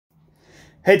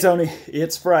Hey Tony,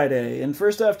 it's Friday, and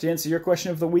first off, to answer your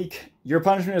question of the week, your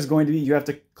punishment is going to be you have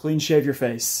to clean shave your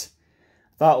face.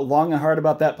 Thought long and hard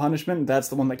about that punishment, and that's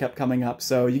the one that kept coming up,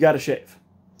 so you gotta shave.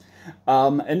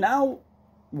 And now,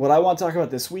 what I want to talk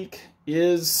about this week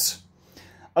is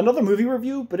another movie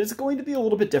review, but it's going to be a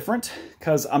little bit different,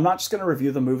 because I'm not just going to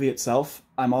review the movie itself,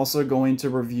 I'm also going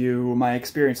to review my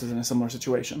experiences in a similar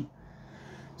situation.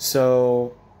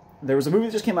 So, there was a movie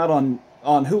that just came out on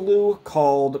Hulu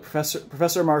called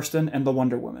Professor Marsten and the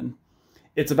Wonder Woman.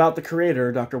 It's about the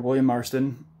creator, Dr. William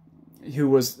Marsten,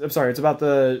 it's about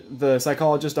the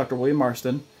psychologist, Dr. William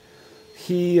Marsten.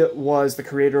 He was the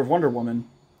creator of Wonder Woman,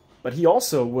 but he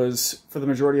also was, for the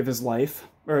majority of his life,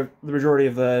 or the majority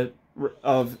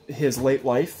of his late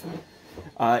life,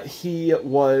 he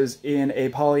was in a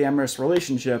polyamorous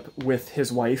relationship with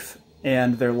his wife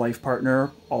and their life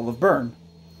partner, Olive Byrne.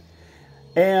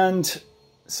 And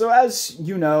so as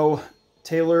you know,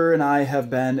 Taylor and I have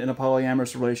been in a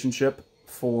polyamorous relationship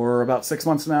for about 6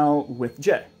 months now with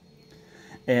Jay.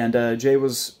 And Jay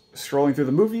was scrolling through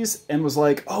the movies and was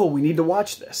like, oh, we need to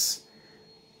watch this.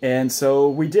 And so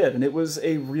we did, and it was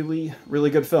a really, really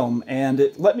good film. And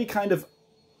it let me kind of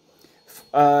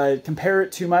compare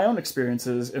it to my own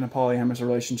experiences in a polyamorous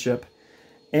relationship.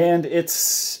 And it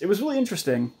was really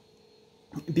interesting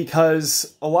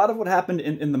because a lot of what happened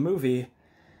in the movie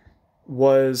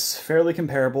was fairly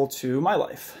comparable to my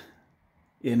life,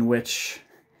 in which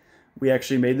we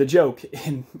actually made the joke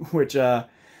in which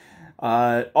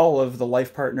Olive, the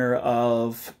life partner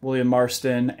of William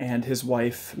Marsten and his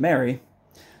wife Mary,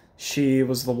 she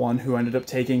was the one who ended up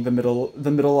taking the middle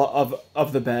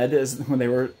of the bed as when they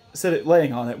were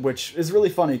laying on it, which is really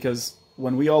funny because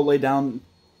when we all lay down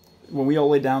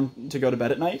to go to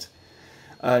bed at night,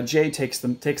 Jay takes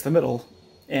the middle.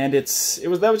 And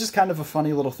that was just kind of a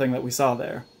funny little thing that we saw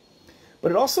there.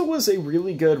 But it also was a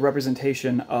really good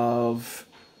representation of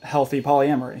healthy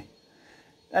polyamory.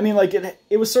 I mean, like,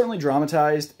 it was certainly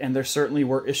dramatized, and there certainly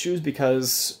were issues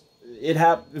because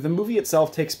the movie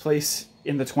itself takes place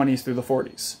in the 20s through the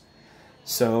 40s.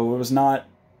 So it was not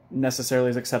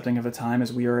necessarily as accepting of a time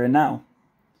as we are in now.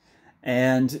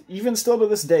 And even still to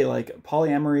this day, like,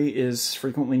 polyamory is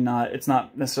frequently it's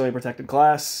not necessarily a protected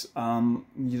class.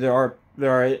 There are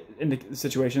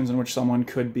situations in which someone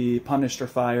could be punished or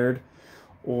fired,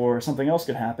 or something else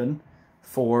could happen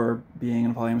for being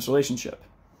in a polyamorous relationship.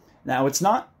 Now, it's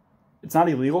not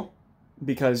illegal,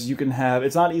 because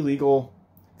it's not illegal.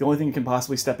 The only thing you can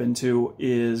possibly step into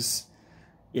is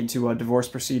into divorce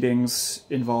proceedings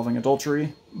involving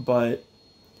adultery, but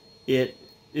it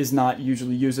is not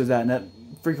usually used as that, and that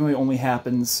frequently only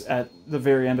happens at the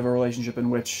very end of a relationship in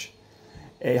which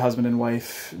a husband and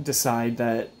wife decide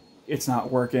that it's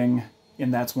not working,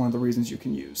 and that's one of the reasons you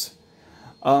can use.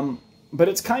 But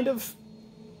it's kind of...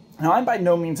 Now, I'm by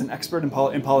no means an expert in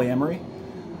polyamory.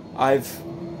 I've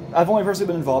only personally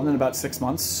been involved in about 6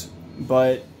 months,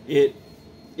 but it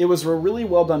was a really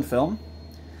well-done film,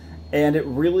 and it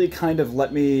really kind of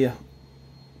let me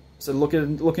look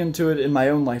into it in my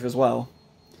own life as well,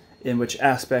 in which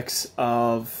aspects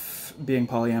of being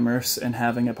polyamorous and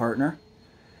having a partner.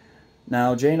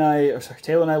 Now,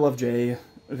 Taylor and I love Jay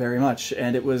very much,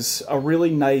 and it was a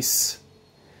really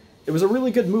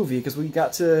good movie because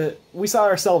we saw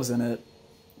ourselves in it,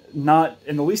 not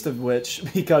in the least of which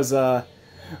because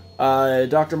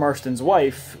Dr. Marsten's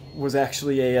wife was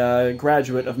actually a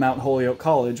graduate of Mount Holyoke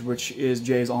College, which is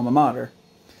Jay's alma mater.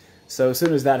 So as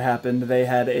soon as that happened, they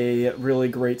had a really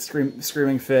great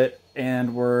screaming fit, and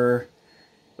they were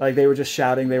just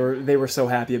shouting. They were so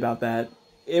happy about that.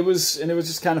 It was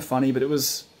just kind of funny, but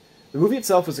the movie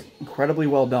itself was incredibly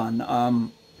well done.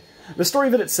 The story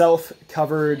of it itself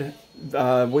covered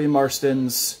William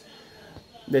Marsten's,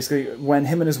 basically, when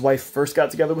him and his wife first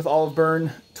got together with Olive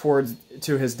Byrne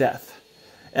to his death.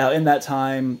 In that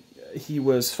time, he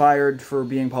was fired for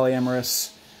being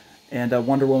polyamorous, and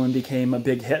Wonder Woman became a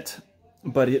big hit,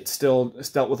 but it still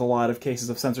dealt with a lot of cases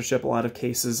of censorship, a lot of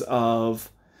cases of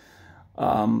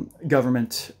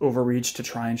government overreach to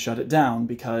try and shut it down,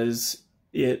 because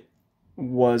it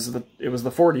was the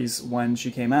 40s when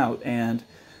she came out, and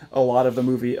a lot of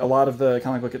the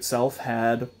comic book itself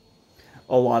had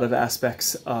a lot of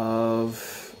aspects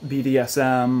of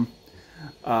BDSM,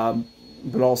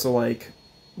 but also like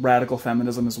radical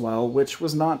feminism as well, which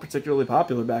was not particularly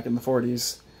popular back in the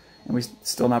 40s, and we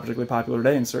still not particularly popular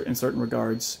today in certain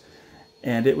regards.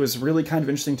 And it was really kind of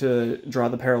interesting to draw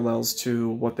the parallels to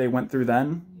what they went through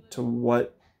then to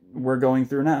what we're going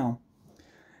through now.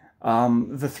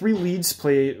 The three leads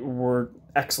were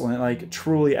excellent, like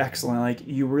truly excellent. Like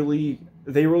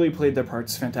they really played their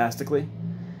parts fantastically.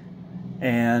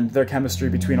 and their chemistry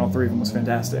between all three of them was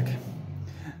fantastic.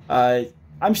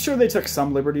 I'm sure they took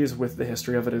some liberties with the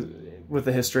history of it, with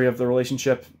the history of the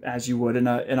relationship, as you would in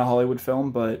a Hollywood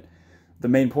film, but the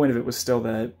main point of it was still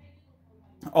that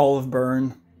Olive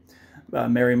Byrne,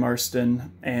 Mary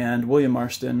Marsten, and William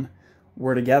Marsten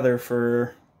were together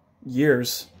for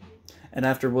years. And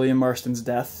after William Marsten's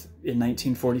death in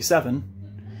 1947,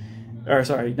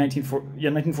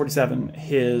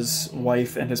 his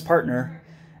wife and his partner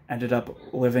ended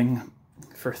up living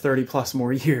for 30 plus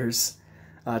more years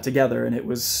together. And it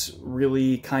was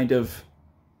really kind of,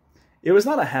 it was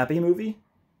not a happy movie,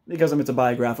 because it's a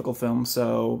biographical film,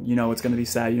 so you know it's going to be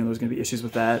sad, you know there's going to be issues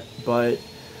with that, but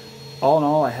all in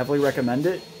all, I heavily recommend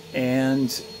it, and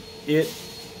it,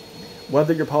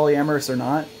 whether you're polyamorous or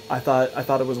not, I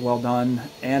thought it was well done,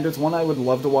 and it's one I would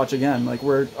love to watch again. Like,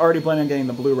 we're already planning on getting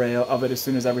the Blu-ray of it as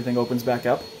soon as everything opens back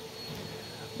up,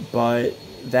 but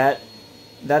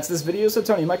that's this video. So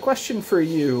Tony, my question for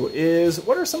you is,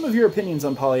 what are some of your opinions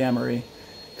on polyamory?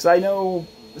 Because I know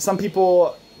some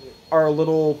people are a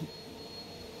little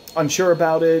unsure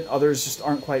about it, others just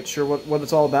aren't quite sure what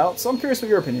it's all about, so I'm curious what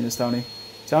your opinion is, Tony.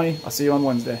 Tony, I'll see you on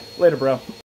Wednesday. Later, bro.